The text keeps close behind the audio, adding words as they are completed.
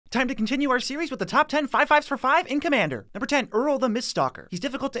Time to continue our series with the top 10 5/5s for 5 in Commander. Number 10, Earl the Miststalker. He's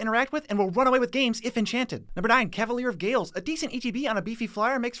difficult to interact with and will run away with games if enchanted. Number 9, Cavalier of Gales. A decent ETB on a beefy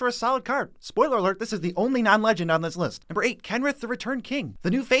flyer makes for a solid card. Spoiler alert, this is the only non-legend on this list. Number 8, Kenrith the Returned King. The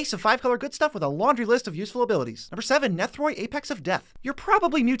new face of 5-color good stuff with a laundry list of useful abilities. Number 7, Nethroi Apex of Death. You're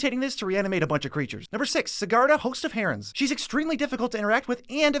probably mutating this to reanimate a bunch of creatures. Number 6, Sigarda Host of Herons. She's extremely difficult to interact with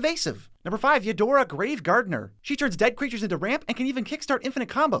and evasive. Number 5, Eudora Grave Gardener. She turns dead creatures into ramp and can even kickstart infinite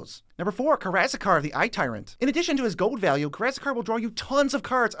combos. Number 4, Karazakar the Eye Tyrant. In addition to his gold value, Karazakar will draw you tons of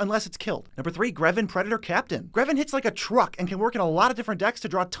cards unless it's killed. Number 3, Greven Predator Captain. Greven hits like a truck and can work in a lot of different decks to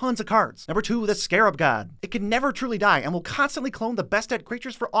draw tons of cards. Number 2, the Scarab God. It can never truly die and will constantly clone the best dead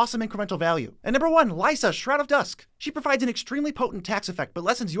creatures for awesome incremental value. And number 1, Lysa Shroud of Dusk. She provides an extremely potent tax effect but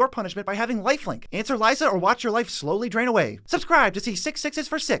lessens your punishment by having lifelink. Answer Lysa or watch your life slowly drain away. Subscribe to see 6 6s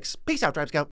for 6. Peace out, Tribe Scout.